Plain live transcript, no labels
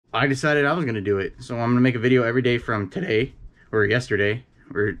I decided I was gonna do it. So I'm gonna make a video every day from today or yesterday,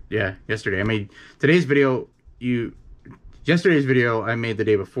 or yeah, yesterday. I made today's video. Yesterday's video I made the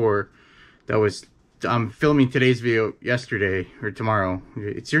day before. I'm filming today's video yesterday or tomorrow.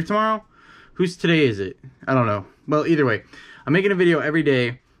 It's your tomorrow? Whose today is it? I don't know. Well, either way, I'm making a video every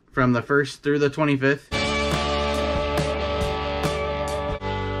day from the 1st through the 25th.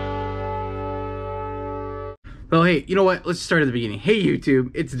 Well, hey, you know what? Let's start at the beginning. Hey,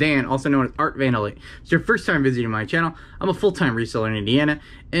 YouTube, it's Dan, also known as Art Vandalite. If it's your first time visiting my channel, I'm a full-time reseller in Indiana.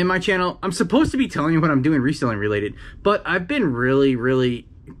 And my channel, I'm supposed to be telling you what I'm doing reselling related, but I've been really,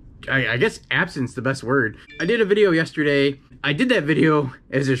 I guess absent's the best word. I did a video yesterday. I did that video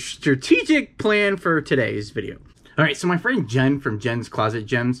as a strategic plan for today's video. All right, so my friend Jen from Jen's Closet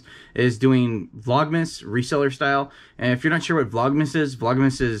Gems is doing Vlogmas reseller style. And if you're not sure what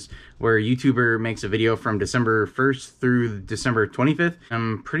Vlogmas is where a YouTuber makes a video from December 1st through December 25th.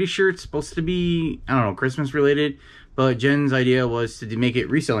 I'm pretty sure it's supposed to be, I don't know, Christmas related, but Jen's idea was to make it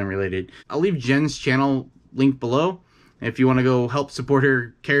reselling related. I'll leave Jen's channel link below. If you want to go help support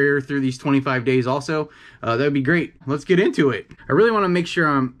her, carry her through these 25 days also, that would be great. Let's get into it. I really want to make sure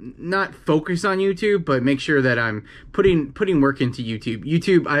I'm not focused on YouTube, but make sure that I'm putting work into YouTube.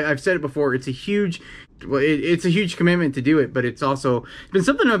 YouTube, I've said it before, it's a huge commitment to do it, but it's been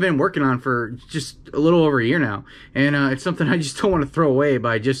something I've been working on for just a little over a year now. And it's something I just don't want to throw away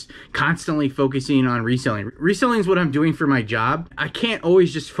by just constantly focusing on reselling. Reselling is what I'm doing for my job. I can't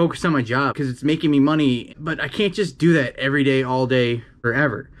always just focus on my job because it's making me money, but I can't just do that every day, all day,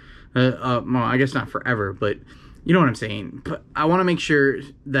 forever. Well, I guess not forever, but you know what I'm saying. But I want to make sure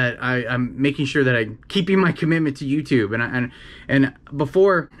that I'm making sure that I'm keeping my commitment to YouTube. And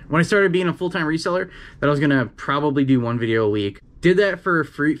before, when I started being a full-time reseller, that I was gonna probably do one video a week. Did that for a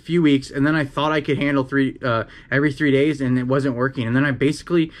few weeks, and then I thought I could handle every 3 days, and it wasn't working. And then I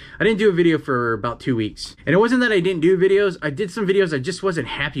didn't do a video for about 2 weeks. And it wasn't that I didn't do videos. I did some videos I just wasn't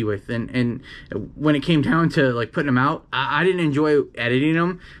happy with. And when it came down to like putting them out, I didn't enjoy editing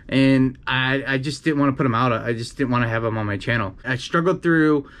them, and I just didn't want to put them out. I just didn't want to have them on my channel. I struggled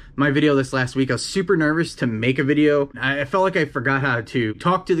through my video this last week. I was super nervous to make a video. I felt like I forgot how to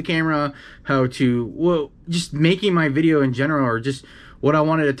talk to the camera, just making my video in general, or just what I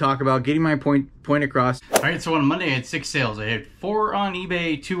wanted to talk about, getting my point across. All right, so on Monday I had 6 sales. I had 4 on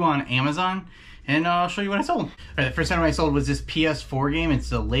eBay, 2 on Amazon, and I'll show you what I sold. All right, the first item I sold was this PS4 game. It's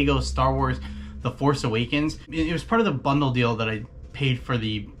the Lego Star Wars The Force Awakens. It was part of the bundle deal that I paid for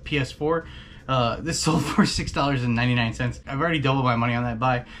the PS4. This sold for $6.99. I've already doubled my money on that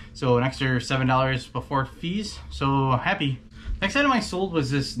buy, so an extra $7 before fees, so happy. Next item I sold was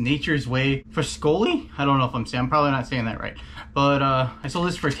this Nature's Way Frescoli. I don't know if I'm probably not saying that right, but I sold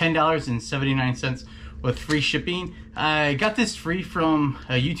this for $10.79 with free shipping. I got this free from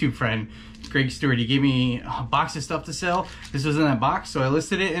a YouTube friend, Greg Stewart. He gave me a box of stuff to sell. This was in that box, so I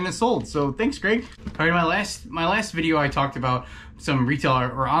listed it and it sold. So thanks, Greg. All right, my last video I talked about some retail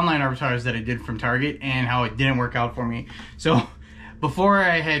or online arbitrage that I did from Target and how it didn't work out for me. So before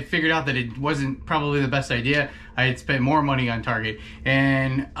I had figured out that it wasn't probably the best idea, I had spent more money on Target,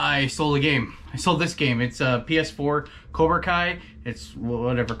 and I sold a game. I sold this game. It's a PS4 Cobra Kai. It's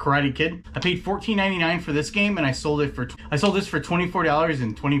whatever, Karate Kid. I paid $14.99 for this game, and I sold this for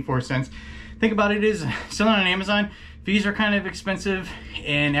 $24.24. Think about it, is selling on Amazon, fees are kind of expensive,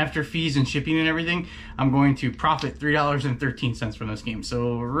 and after fees and shipping and everything, I'm going to profit $3.13 from this game,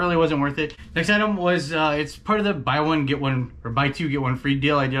 so it really wasn't worth it. Next item was, it's part of the buy one get one, or buy two get one free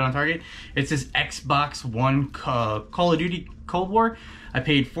deal I did on Target. It's this Xbox One Call of Duty Cold War. I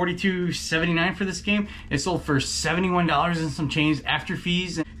paid $42.79 for this game. It sold for $71 and some change after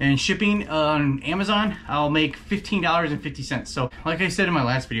fees and shipping. On Amazon, I'll make $15.50. So like I said in my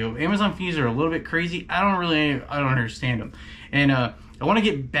last video, Amazon fees are a little bit crazy. I don't understand them. And I want to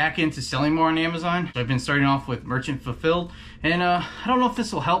get back into selling more on Amazon. So I've been starting off with Merchant Fulfilled, and I don't know if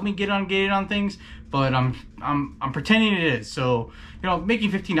this will help me get on things, but I'm pretending it is. So, you know,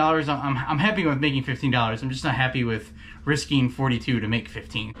 making $15, I'm happy with making $15. I'm just not happy with risking $42 to make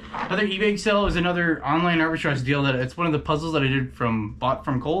 $15. Another eBay sale is another online arbitrage deal that it's one of the puzzles that I bought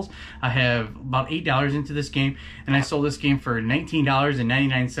from Kohl's. I have about $8 into this game, and I sold this game for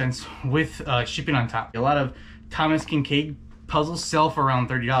 $19.99 with shipping on top. A lot of Thomas Kincaid puzzles sell for around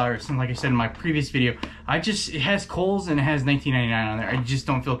 $30, and like I said in my previous video, it has Kohl's and it has $19.99 on there. I just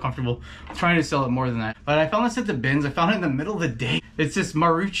don't feel comfortable trying to sell it more than that. But I found this at the bins. I found it in the middle of the day. It's this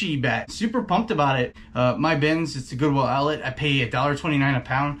Marucci bat. Super pumped about it. My bins, it's a Goodwill outlet. I pay $1.29 a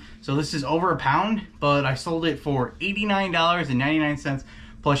pound, so this is over a pound, but I sold it for $89.99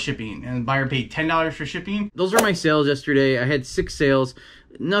 plus shipping, and the buyer paid $10 for shipping. Those were my sales yesterday. I had 6 sales.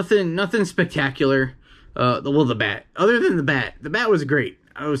 Nothing spectacular. Well, the bat. Other than the bat was great.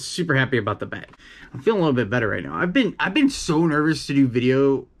 I was super happy about the bat. I'm feeling a little bit better right now. I've been so nervous to do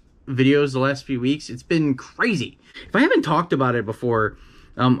videos the last few weeks. It's been crazy. If I haven't talked about it before,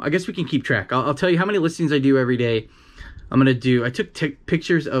 I guess we can keep track. I'll tell you how many listings I do every day. I took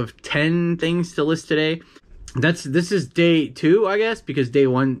pictures of 10 things to list today. This is day 2, I guess, because day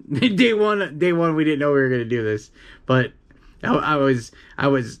one we didn't know we were gonna do this. But I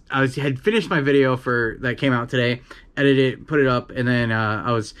had finished my video that came out today, edited it, put it up, and then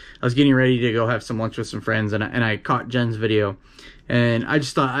I was getting ready to go have some lunch with some friends, and I caught Jen's video, and I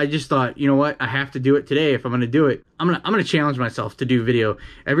just thought, you know what, I have to do it today. If I'm gonna do it, I'm gonna challenge myself to do video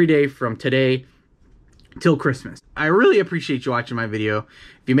every day from today till Christmas. I really appreciate you watching my video.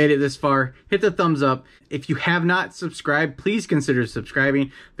 If you made it this far, hit the thumbs up. If you have not subscribed, please consider subscribing.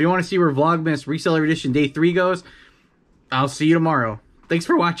 If you want to see where Vlogmas Reseller Edition Day 3 goes, I'll see you tomorrow. Thanks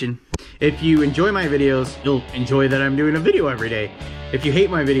for watching. If you enjoy my videos, you'll enjoy that I'm doing a video every day. If you hate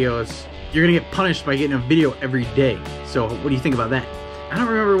my videos, you're gonna get punished by getting a video every day. So what do you think about that? I don't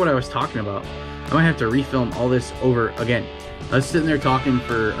remember what I was talking about. I might have to refilm all this over again. I was sitting there talking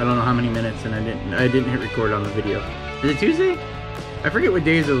for I don't know how many minutes, and I didn't hit record on the video. Is it Tuesday? I forget what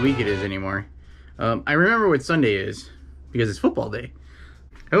days of the week it is anymore. I remember what Sunday is because it's football day.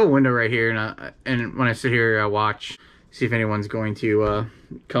 I have a window right here, and when I sit here, I watch, see if anyone's going to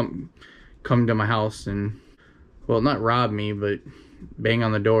come to my house and, well, not rob me, but bang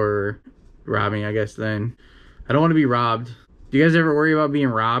on the door or rob me, I guess. Then I don't want to be robbed. Do you guys ever worry about being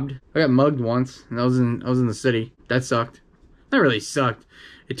robbed? I got mugged once, and I was in the city. That sucked. That really sucked.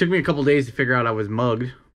 It took me a couple days to figure out I was mugged.